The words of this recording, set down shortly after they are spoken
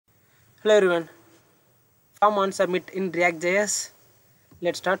Hello everyone, from OnSubmit in React.js.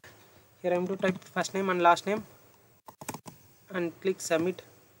 Let's start. Here I am to type first name and last name and click submit.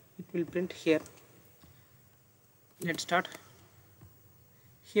 It will print here. Let's start.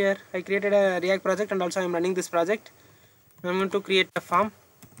 Here I created a React project and also I am running this project. I am going to create a form,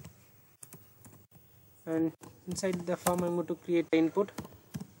 and inside the form I am going to create the input.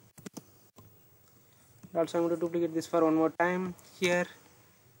 Also I am going to duplicate this for one more time. Here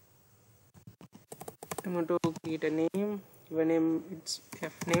I'm going to create a name, give a name, it's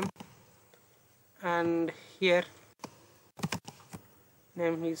f name, and here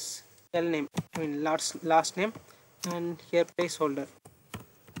name is l name, last name, and here placeholder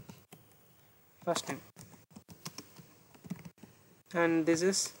first name, and this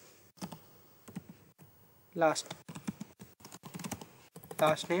is last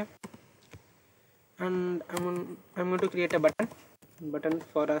name, and I'm going to create a button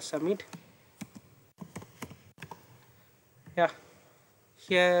for a submit.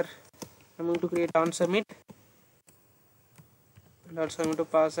 Here I'm going to create OnSubmit, and also I'm going to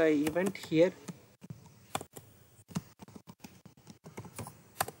pass a event here.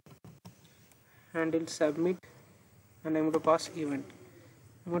 Handle submit, and I'm going to pass event.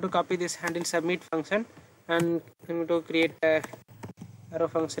 I'm going to copy this handle submit function, and I'm going to create a arrow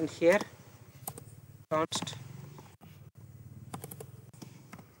function here. Const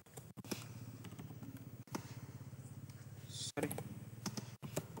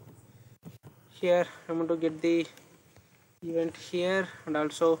here I'm going to get the event here, and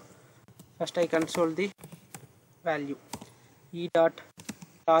also first I console the value e dot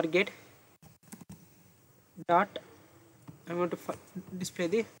target dot, I'm going to display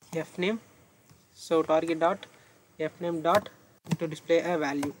the f name, so target dot f name dot to display a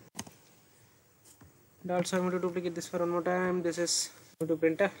value, and also I'm going to duplicate this for one more time. This is going to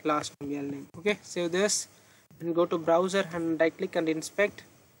print a last name. Okay, save this and go to browser and right click and inspect.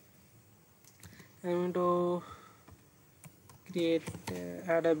 I'm going to create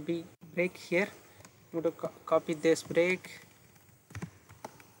add a big break here. I'm going to copy this break,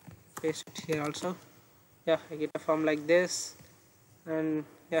 paste it here also. I get a form like this, and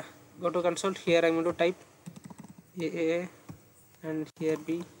go to console. Here I'm going to type a and here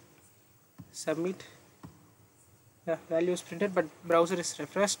b submit. Value is printed but browser is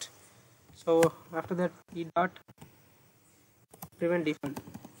refreshed. So after that e dot prevent default,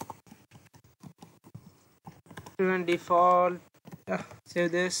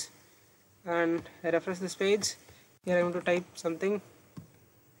 save this and I refresh this page. Here I'm going to type something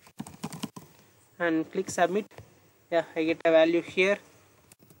and click submit. I get a value here.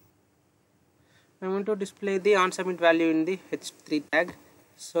 I'm going to display the OnSubmit value in the h3 tag,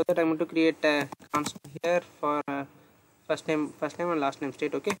 so that I'm going to create a constant here for first name and last name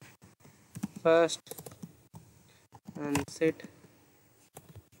state. Okay, first and set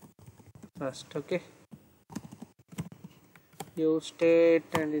first. Okay, use state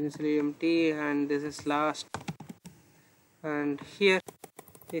and initially empty, and this is last, and here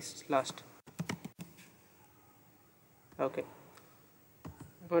is last. Okay,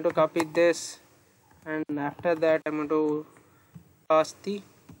 I'm going to copy this, and after that I'm going to pass the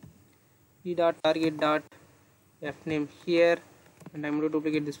e dot target dot f name here, and I'm going to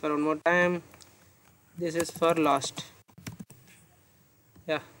duplicate this for one more time. This is for last.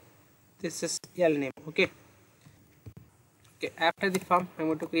 This is l name. Okay, after the form I'm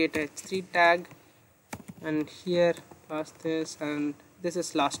going to create a h3 tag, and here pass this, and this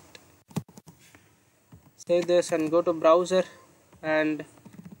is last. Save this and go to browser, and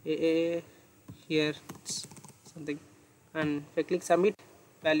here it's something, and if I click submit,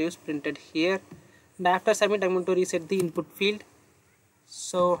 value is printed here. And after submit I'm going to reset the input field,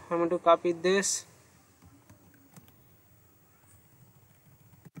 so I'm going to copy this,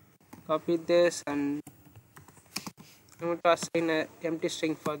 and I'm going to assign an empty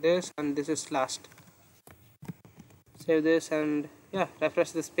string for this, and this is last. Save this and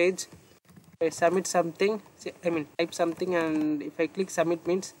refresh this page. If I submit something, type something, and if I click submit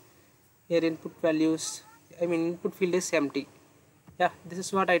means here input values, input field is empty. This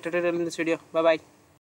is what I tutorial in this video. Bye bye.